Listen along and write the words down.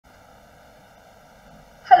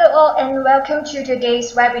all and welcome to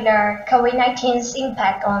today's webinar, COVID-19's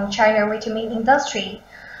impact on China vitamin industry.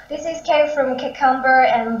 This is Kay from Cucumber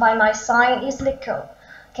and by my side is Lico.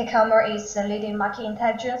 Cucumber is the leading market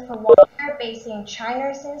intelligence provider based in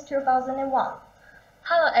China since 2001.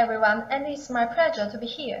 Hello everyone, and it's my pleasure to be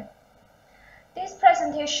here. This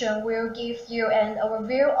presentation will give you an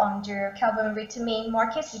overview on the carbon vitamin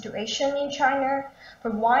market situation in China,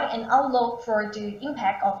 provide an outlook for the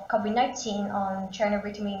impact of COVID-19 on China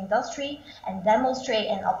vitamin industry, and demonstrate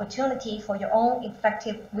an opportunity for your own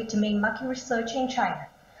effective vitamin market research in China.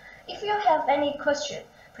 If you have any questions,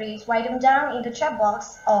 please write them down in the chat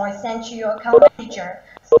box or send to your account manager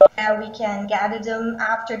so that we can gather them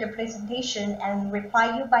after the presentation and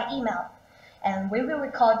reply you by email. And we will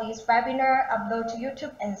record this webinar, upload to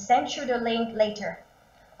YouTube, and send you the link later.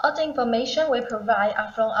 All the information we provide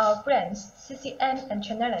are from our brands, CCM and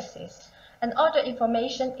Chainalysis, and all the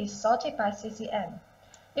information is sorted by CCM.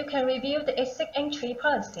 You can review the exact entry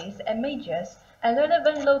policies and measures and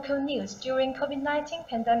relevant local news during COVID-19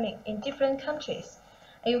 pandemic in different countries.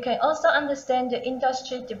 And you can also understand the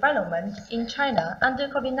industry development in China under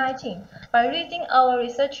COVID-19 by reading our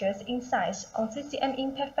researchers' insights on CCM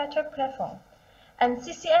Impact Factor platform. And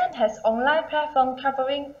CCM has online platform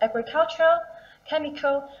covering agricultural,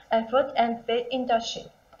 chemical, and food and feed industry.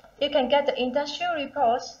 You can get the industrial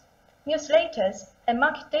reports, newsletters, and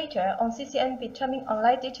market data on CCM Vitamin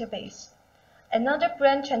online database. Another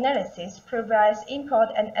brand Chainalysis provides import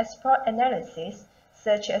and export analysis,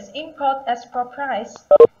 such as import-export price,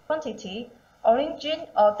 quantity, origin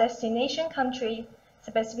or destination country,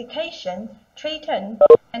 specification, trade term,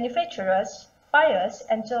 manufacturers, buyers,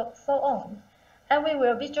 and so on. And we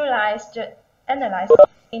will visualize the analysis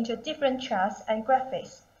into different charts and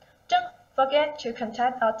graphics. Don't forget to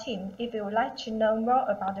contact our team if you would like to know more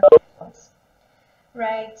about the platforms.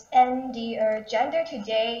 Right, and the agenda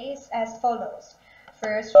today is as follows.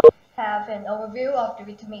 First, we have an overview of the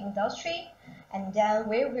vitamin industry, and then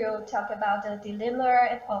we will talk about the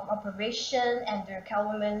dilemma of operation and the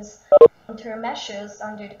government's countermeasures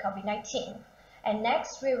under the COVID-19. And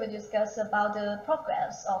next, we will discuss about the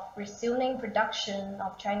progress of resuming production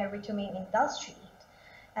of China vitamin industry.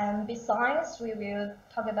 And besides, we will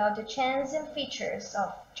talk about the trends and features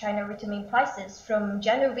of China vitamin prices from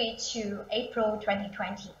January to April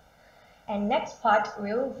 2020. And next part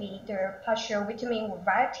will be the partial vitamin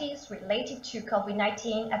varieties related to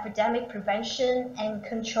COVID-19 epidemic prevention and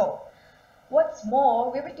control. What's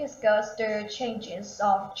more, we will discuss the changes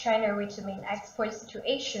of China vitamin export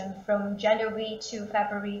situation from January to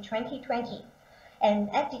February 2020. And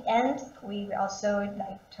at the end, we will also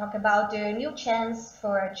talk about the new trends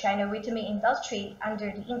for China vitamin industry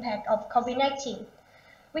under the impact of COVID-19.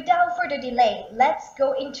 Without further delay, let's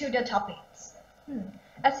go into the topics.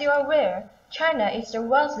 As you are aware, China is the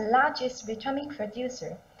world's largest vitamin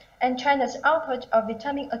producer, and China's output of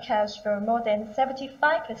vitamin accounts for more than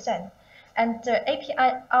 75%. And the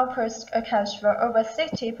API output accounts for over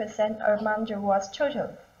 60% among the world's total.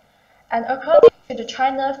 And according to the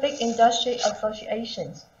China Feed Industry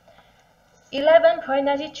Association,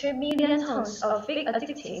 11.92 million tons of feed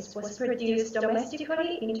additives was produced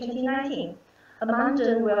domestically in 2019. Among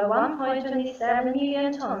them were 1.27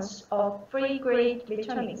 million tons of free-grade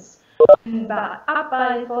vitamins, up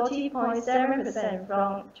by 40.7%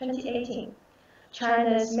 from 2018.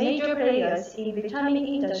 China's major players in vitamin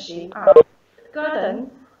industry are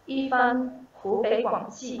Garden, Yifan, Hubei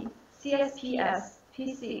Guangxi, CSPS,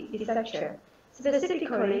 PC, etc.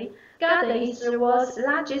 Specifically, Garden is the world's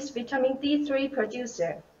largest vitamin D3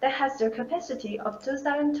 producer that has the capacity of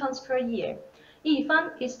 2,000 tons per year.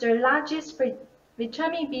 Yifan is the largest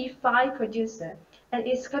vitamin B5 producer, and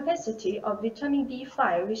its capacity of vitamin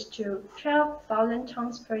B5 reached to 12,000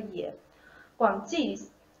 tons per year. Guangxi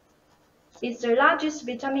is the largest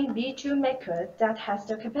vitamin B2 maker that has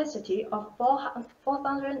the capacity of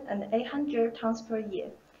 4,800 tons per year.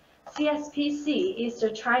 CSPC is the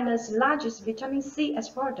China's largest vitamin C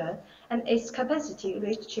exporter, and its capacity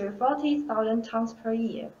reached to 40,000 tons per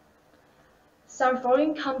year. Some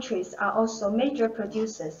foreign countries are also major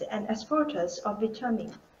producers and exporters of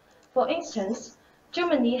vitamin. For instance,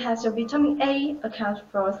 Germany has a vitamin A account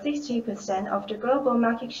for 60% of the global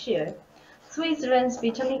market share. Switzerland's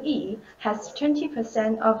vitamin E has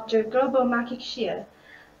 20% of the global market share,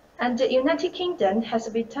 and the United Kingdom has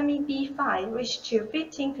vitamin B5 reached to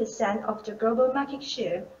 15% of the global market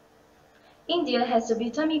share. India has a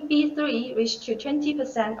vitamin B3 reached to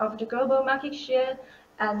 20% of the global market share,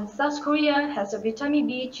 and South Korea has a vitamin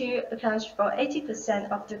B2 accounts for 80%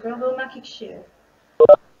 of the global market share.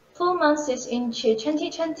 4 months into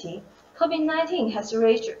 2020, COVID-19 has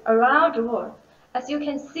raged around the world, As you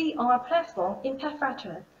can see on our platform, Impact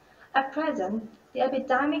Factor, at present, the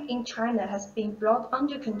epidemic in China has been brought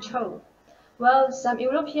under control, while some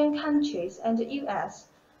European countries and the US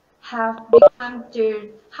have become the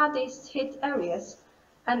hardest hit areas,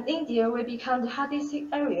 and India will become the hardest hit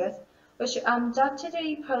areas, which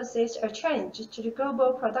undoubtedly poses a challenge to the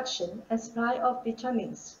global production and supply of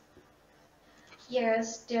vitamins.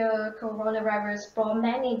 Yes, the coronavirus brought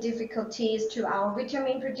many difficulties to our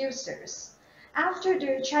vitamin producers. After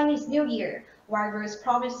the Chinese New Year, various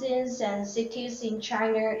provinces and cities in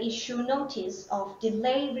China issued notice of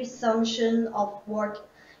delayed resumption of work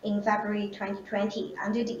in February 2020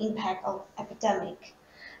 under the impact of epidemic.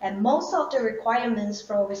 And most of the requirements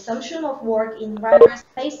for resumption of work in various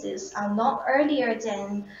places are not earlier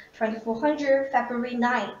than 2400 February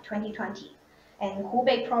 9, 2020 and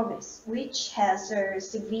Hubei province, which has a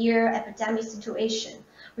severe epidemic situation,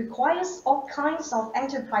 requires all kinds of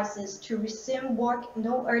enterprises to resume work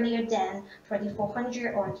no earlier than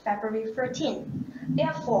 2400 on February 13.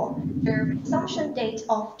 Therefore, the resumption date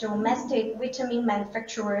of domestic vitamin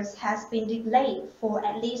manufacturers has been delayed for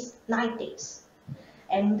at least 9 days.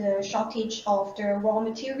 And the shortage of the raw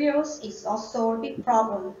materials is also a big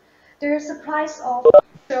problem. The supplies of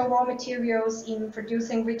the raw materials in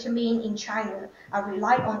producing vitamin in China are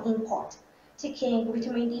relied on import. Taking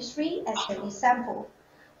vitamin D3 as an example,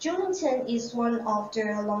 gelatin is one of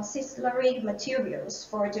the auxiliary materials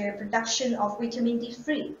for the production of vitamin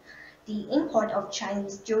D3. The import of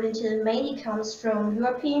Chinese gelatin mainly comes from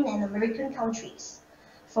European and American countries.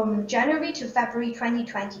 From January to February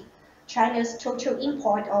 2020, China's total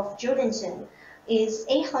import of gelatin is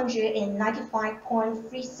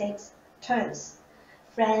 895.36 tons.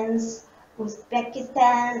 France,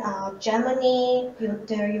 Uzbekistan, Germany,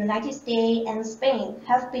 the United States, and Spain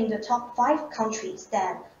have been the top 5 countries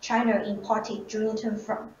that China imported gelatin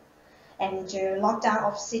from. And the lockdown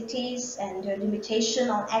of cities and the limitation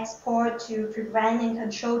on export to prevent and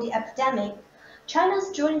control the epidemic,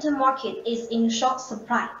 China's gelatin market is in short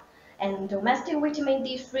supply, and domestic vitamin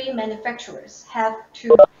D3 manufacturers have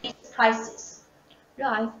to raise prices.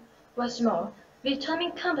 Right. What's more,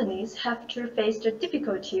 vitamin companies have to face the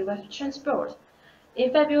difficulty with transport.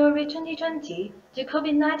 In February 2020, the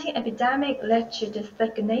COVID-19 epidemic led to the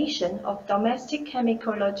stagnation of domestic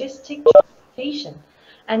chemical logistic transportation,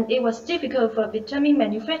 and it was difficult for vitamin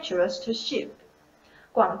manufacturers to ship.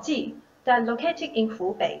 Guangji, that located in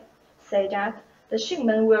Hubei, said that the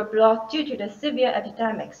shipment were blocked due to the severe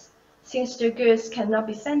epidemics. Since the goods cannot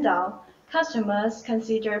be sent out, customers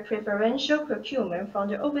consider preferential procurement from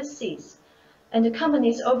the overseas, and the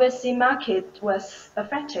company's overseas market was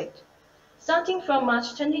affected. Starting from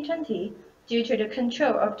March 2020, due to the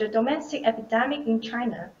control of the domestic epidemic in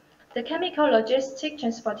China, the chemical logistic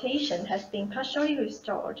transportation has been partially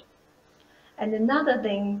restored. And another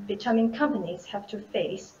thing vitamin companies have to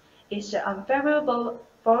face is the unfavorable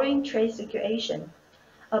foreign trade situation.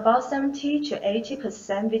 About 70 to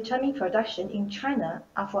 80% vitamin production in China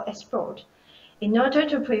are for export. In order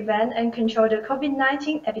to prevent and control the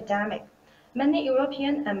COVID-19 epidemic, many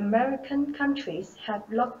European and American countries have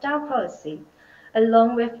lockdown policy,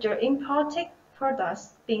 along with their imported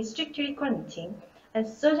products being strictly quarantined, and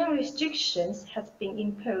certain restrictions have been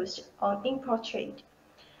imposed on import trade.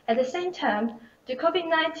 At the same time, the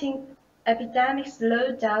COVID-19 epidemic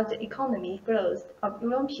slowed down the economic growth of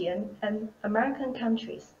European and American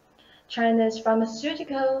countries. China's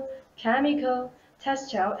pharmaceutical, chemical,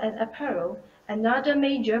 textile and apparel, and other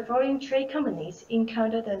major foreign trade companies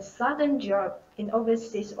encountered a sudden drop in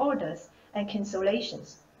overseas orders and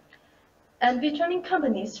cancellations. And vitamin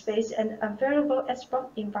companies face an unfavorable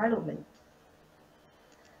export environment.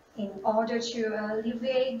 In order to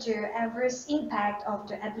alleviate the adverse impact of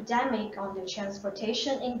the epidemic on the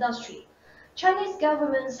transportation industry, Chinese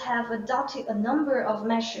governments have adopted a number of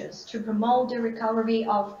measures to promote the recovery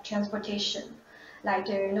of transportation, like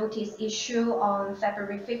the notice issued on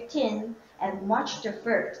February 15 and March the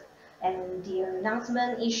 3rd, and the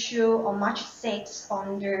announcement issued on March 6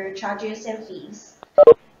 on the charges and fees.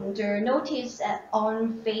 The notice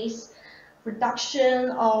on fees reduction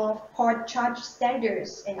of port charge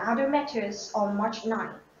standards and other matters on March 9.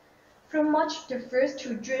 From March the 1st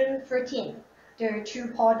to June 13, the two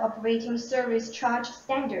port operating service charge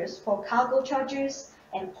standards for cargo charges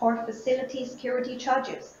and port facility security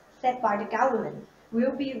charges set by the government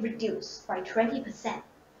will be reduced by 20%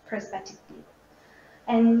 respectively.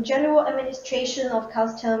 And General Administration of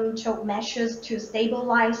Customs took measures to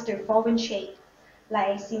stabilize the foreign trade,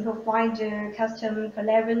 like simplifying the custom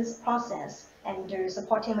clearance process and the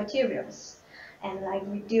supporting materials, and like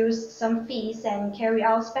reduce some fees and carry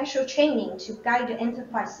out special training to guide the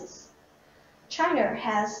enterprises. China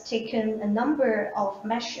has taken a number of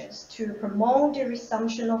measures to promote the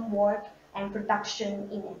resumption of work and production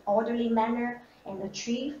in an orderly manner and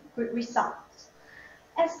achieve good results.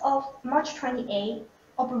 As of March 28,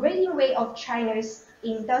 operating rate of China's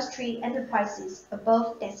industry enterprises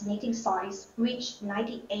above designating size reached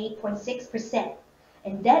 98.6%,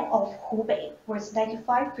 and that of Hubei was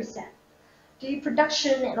 95%. The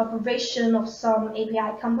production and operation of some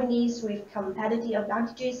API companies with competitive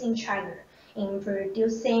advantages in China in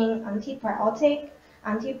producing antibiotic,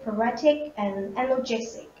 antipyretic, and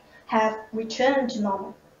analgesic have returned to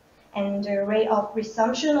normal, and the rate of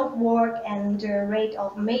resumption of work and the rate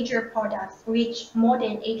of major products reached more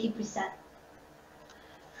than 80%.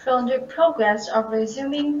 From the progress of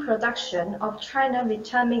resuming production of China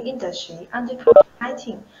vitamin industry under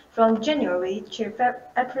COVID-19 from January to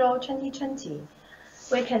April 2020,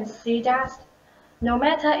 we can see that no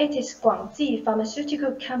matter it is Guangji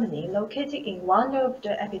Pharmaceutical Company located in one of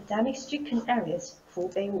the epidemic-stricken areas,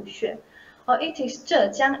 Hubei Wuxue, or it is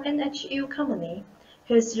Zhejiang NHU Company,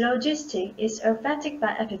 whose logistics is affected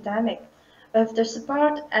by epidemic, with the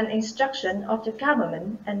support and instruction of the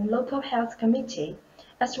government and local health committee,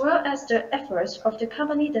 as well as the efforts of the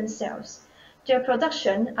company themselves, their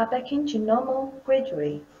production are back to normal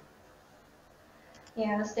gradually.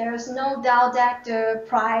 Yes, there is no doubt that the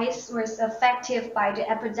price was affected by the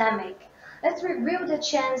epidemic. Let's review the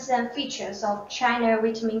trends and features of China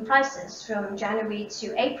vitamin prices from January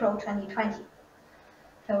to April 2020.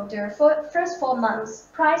 So the first 4 months,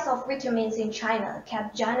 price of vitamins in China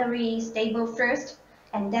kept January stable first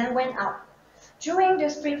and then went up. During the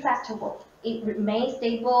Spring Festival, it remained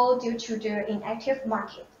stable due to the inactive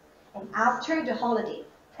market. And after the holiday,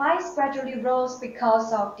 price gradually rose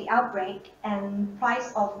because of the outbreak, and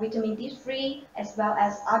price of vitamin D3 as well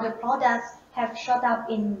as other products have shot up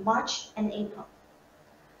in March and April.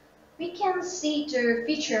 We can see the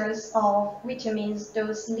features of vitamins,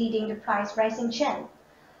 those leading the price rising trend,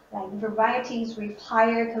 like varieties with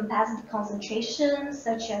higher capacity concentration,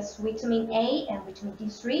 such as vitamin A and vitamin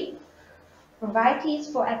D3, varieties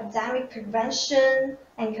for epidemic prevention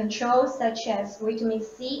and control, such as vitamin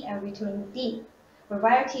C and vitamin D,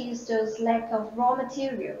 varieties those lack of raw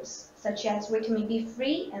materials, such as vitamin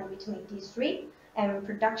B3 and vitamin D3, and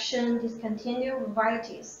production discontinued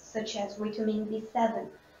varieties, such as vitamin B7,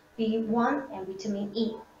 B1, and vitamin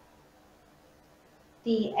E.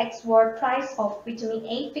 The export price of vitamin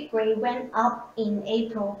A fig grade went up in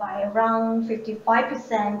April by around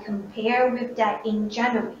 55% compared with that in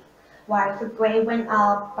January, while fig grade went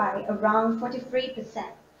up by around 43%.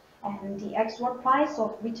 And the export price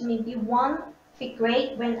of vitamin B1 fig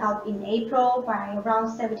grade went up in April by around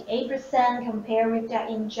 78% compared with that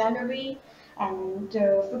in January, and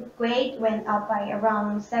the fig grade went up by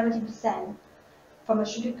around 70%.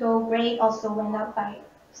 Pharmaceutical grade also went up by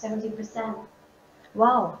 70%.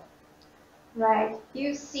 Wow! Right,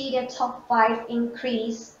 you see the top 5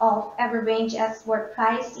 increase of average export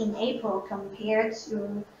price in April compared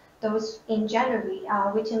to those in January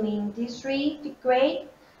are vitamin D3 fig grade,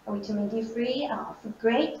 vitamin D3 fig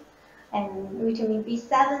grade, and vitamin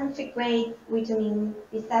B7 fig grade, vitamin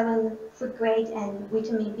B7 fig grade, and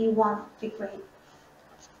vitamin B1 fig grade.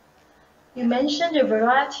 You mentioned the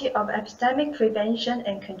variety of epidemic prevention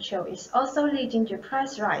and control is also leading to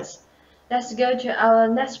price rise. Let's go to our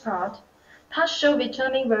next part. Partial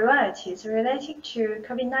vitamin varieties related to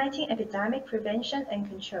COVID-19 epidemic prevention and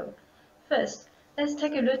control. First, let's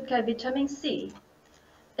take a look at vitamin C.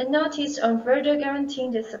 A notice on further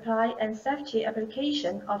guaranteeing the supply and safety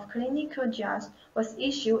application of clinical drugs was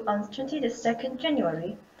issued on 22nd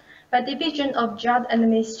January by Division of Drug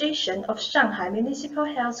Administration of Shanghai Municipal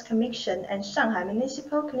Health Commission and Shanghai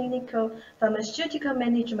Municipal Clinical Pharmaceutical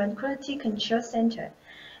Management Quality Control Center.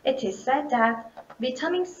 It is said that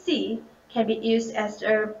vitamin C can be used as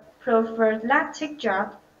a prophylactic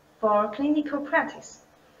drug for clinical practice.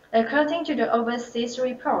 According to the overseas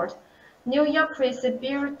report, New York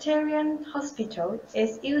Presbyterian Hospital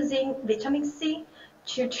is using vitamin C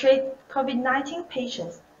to treat COVID-19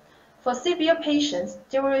 patients. For severe patients,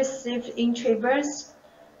 they will receive intravenous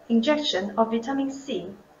injection of vitamin C.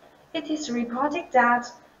 It is reported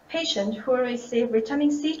that patients who receive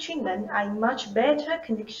vitamin C treatment are in much better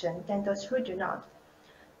condition than those who do not,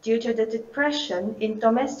 due to the depression in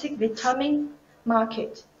domestic vitamin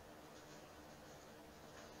market.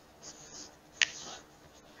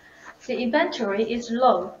 The inventory is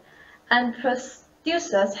low, and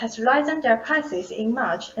producers have risen their prices in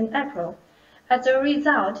March and April. As a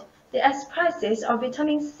result, the prices of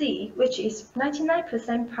vitamin C, which is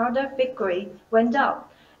 99% powder fig grade, went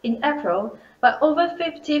up in April by over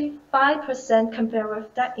 55% compared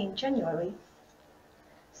with that in January.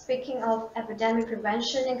 Speaking of epidemic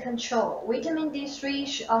prevention and control, vitamin D3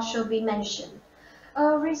 should also be mentioned.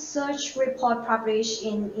 A research report published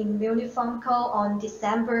in Immunopharmaco on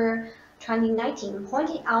December 2019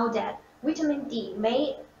 pointed out that vitamin D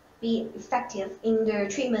may be effective in the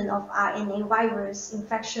treatment of RNA virus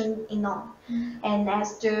infection in lung. And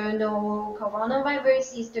as the novel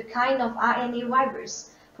coronavirus is the kind of RNA virus,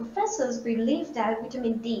 professors believe that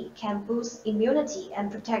vitamin D can boost immunity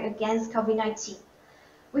and protect against COVID-19.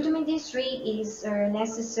 Vitamin D3 is a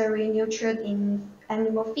necessary nutrient in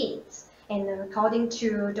animal feeds, and according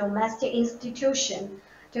to domestic institution,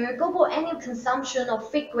 the global annual consumption of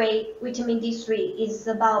feed-grade vitamin D3 is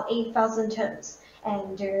about 8,000 tons,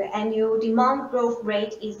 and the annual demand growth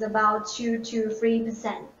rate is about 2 to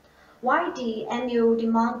 3%, while the annual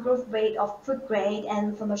demand growth rate of food-grade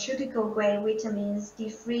and pharmaceutical-grade vitamins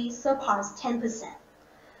D3 surpassed 10%.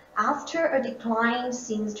 After a decline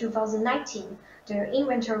since 2019, the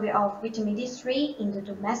inventory of vitamin D3 in the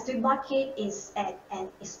domestic market is at an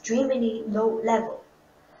extremely low level.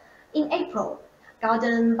 In April,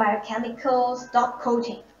 Garden Biochemical stopped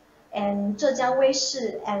quoting, and Zhejiang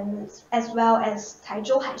Weishi and as well as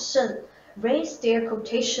Taizhou Haisheng raised their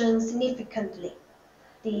quotation significantly.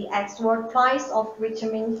 The export price of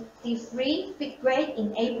vitamin D3 feed grade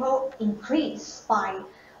in April increased by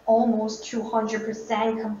almost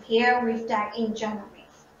 200% compared with that in January.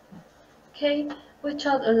 Okay, we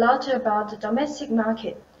talked a lot about the domestic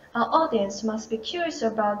market. Our audience must be curious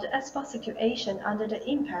about the export situation under the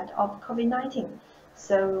impact of COVID-19.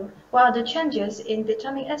 So, what are the changes in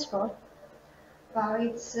vitamin export? Well,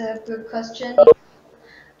 it's a good question.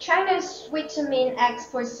 China's vitamin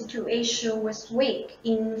export situation was weak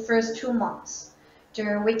in the first 2 months.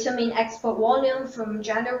 The vitamin export volume from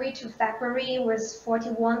January to February was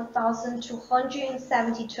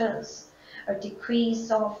 41,270 tons, a decrease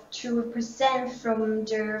of 2% from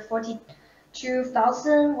the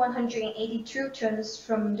 42,182 tons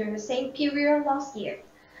from the same period last year.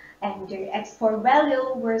 And the export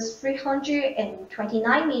value was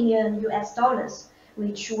 329 million US dollars,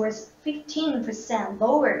 which was 15%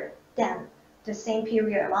 lower than the same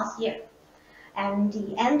period last year. And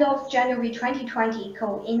the end of January 2020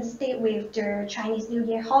 coincided with the Chinese New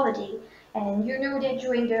Year holiday. And you know that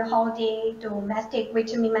during the holiday, domestic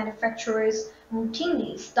vitamin manufacturers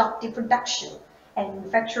routinely stop the production, and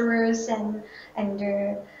manufacturers and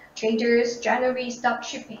the traders generally stop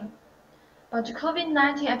shipping. But the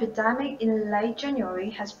COVID-19 epidemic in late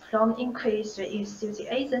January has promptly increased the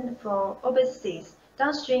enthusiasm for overseas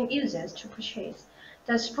downstream users to purchase.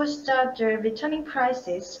 That's pushed up the vitamin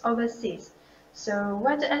prices overseas. So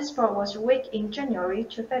why the export was weak in January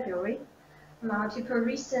to February? Multiple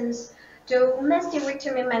reasons. Domestic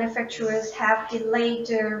vitamin manufacturers have delayed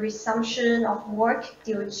the resumption of work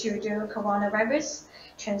due to the coronavirus.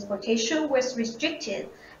 Transportation was restricted,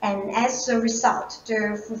 and as a result,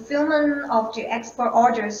 the fulfillment of the export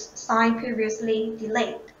orders signed previously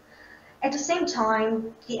delayed. At the same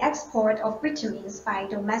time, the export of vitamins by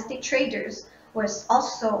domestic traders was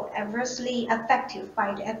also adversely affected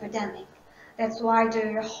by the epidemic. That's why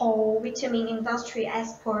the whole vitamin industry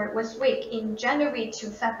export was weak in January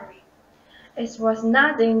to February. It was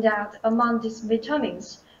nothing that among these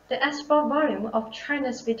vitamins, the export volume of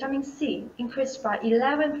China's vitamin C increased by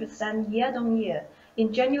 11% year-on-year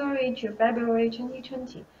in January to February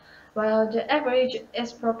 2020, while the average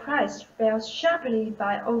export price fell sharply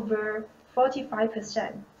by over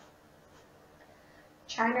 45%.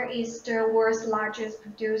 China is the world's largest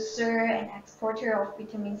producer and exporter of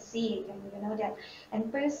vitamin C, and you know that.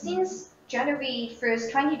 But since January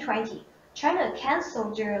 1st, 2020, China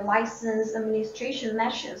canceled their license administration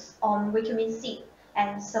measures on vitamin C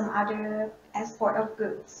and some other export of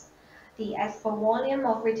goods. The export volume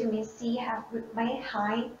of vitamin C have remained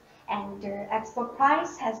high, and the export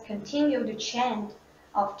price has continued the trend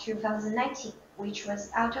of 2019, which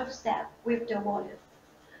was out of step with the volume.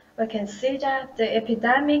 We can see that the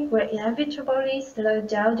epidemic will inevitably slow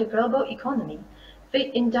down the global economy.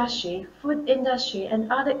 Feed industry, food industry,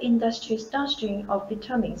 and other industries downstream of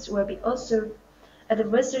vitamins will be also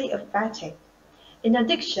adversely affected. In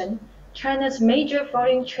addition, China's major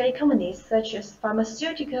foreign trade companies such as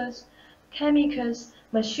pharmaceuticals, chemicals,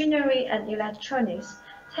 machinery and electronics,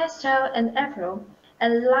 textile and apparel,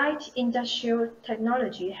 and light industrial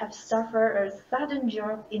technology have suffered a sudden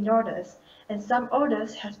drop in orders, and some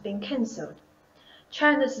orders have been cancelled.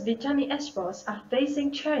 China's vitamin exports are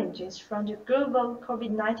facing challenges from the global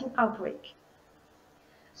COVID-19 outbreak.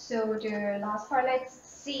 So the last part, let's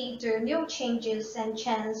see the new changes and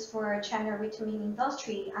trends for China vitamin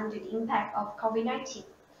industry under the impact of COVID-19.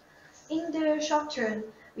 In the short term,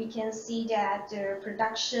 we can see that the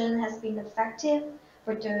production has been effective,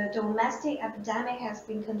 but the domestic epidemic has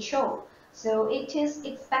been controlled. So it is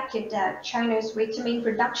expected that China's vitamin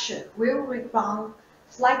production will rebound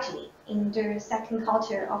slightly in the second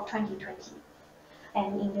quarter of 2020.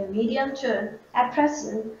 And in the medium term, at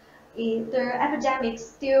present, the epidemic is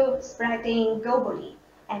still spreading globally,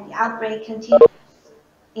 and the outbreak continues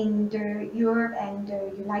in the Europe and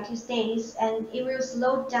the United States, and it will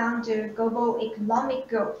slow down the global economic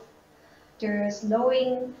growth. The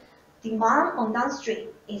slowing demand on downstream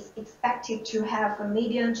is expected to have a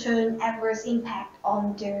medium-term adverse impact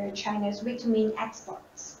on the China's vitamin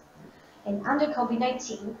exports. And under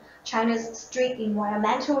COVID-19, China's strict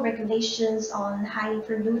environmental regulations on highly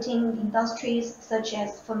polluting industries such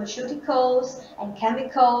as pharmaceuticals and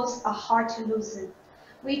chemicals are hard to loosen,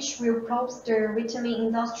 which will prompt the vitamin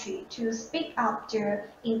industry to speed up the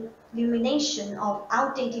elimination of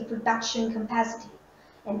outdated production capacity,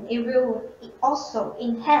 and it will also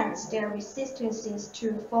enhance their resistances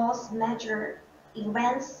to force majeure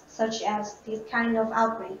events such as this kind of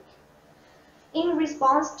outbreak. In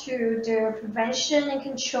response to the prevention and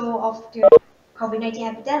control of the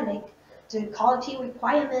COVID-19 epidemic, the quality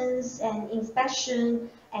requirements and inspection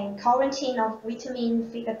and quarantine of vitamin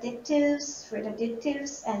free additives, food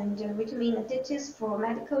additives, and vitamin additives for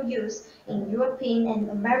medical use in European and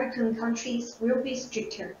American countries will be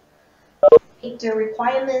stricter. Meet the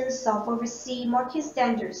requirements of overseas market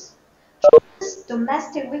standards. China's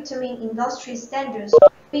domestic vitamin industry standards will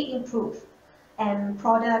be improved, and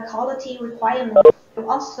product quality requirements will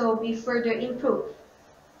also be further improved.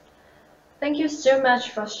 Thank you so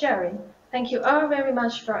much for sharing. Thank you all very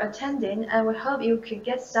much for attending, and we hope you could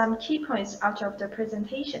get some key points out of the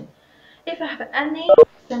presentation. If you have any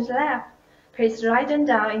questions left, please write them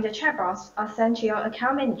down in the chat box or send to your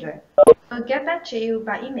account manager. We'll get back to you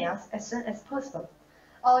by emails as soon as possible.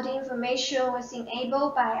 All the information was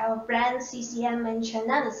enabled by our brand CCM and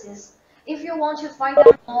Chainalysis. If you want to find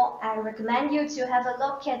out more, I recommend you to have a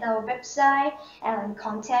look at our website and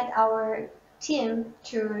contact our team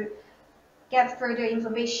to get further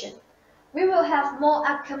information. We will have more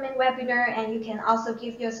upcoming webinar, and you can also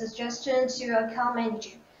give your suggestions to your account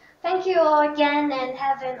manager. Thank you all again and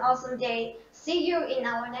have an awesome day. See you in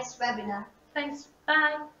our next webinar. Thanks.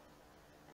 Bye.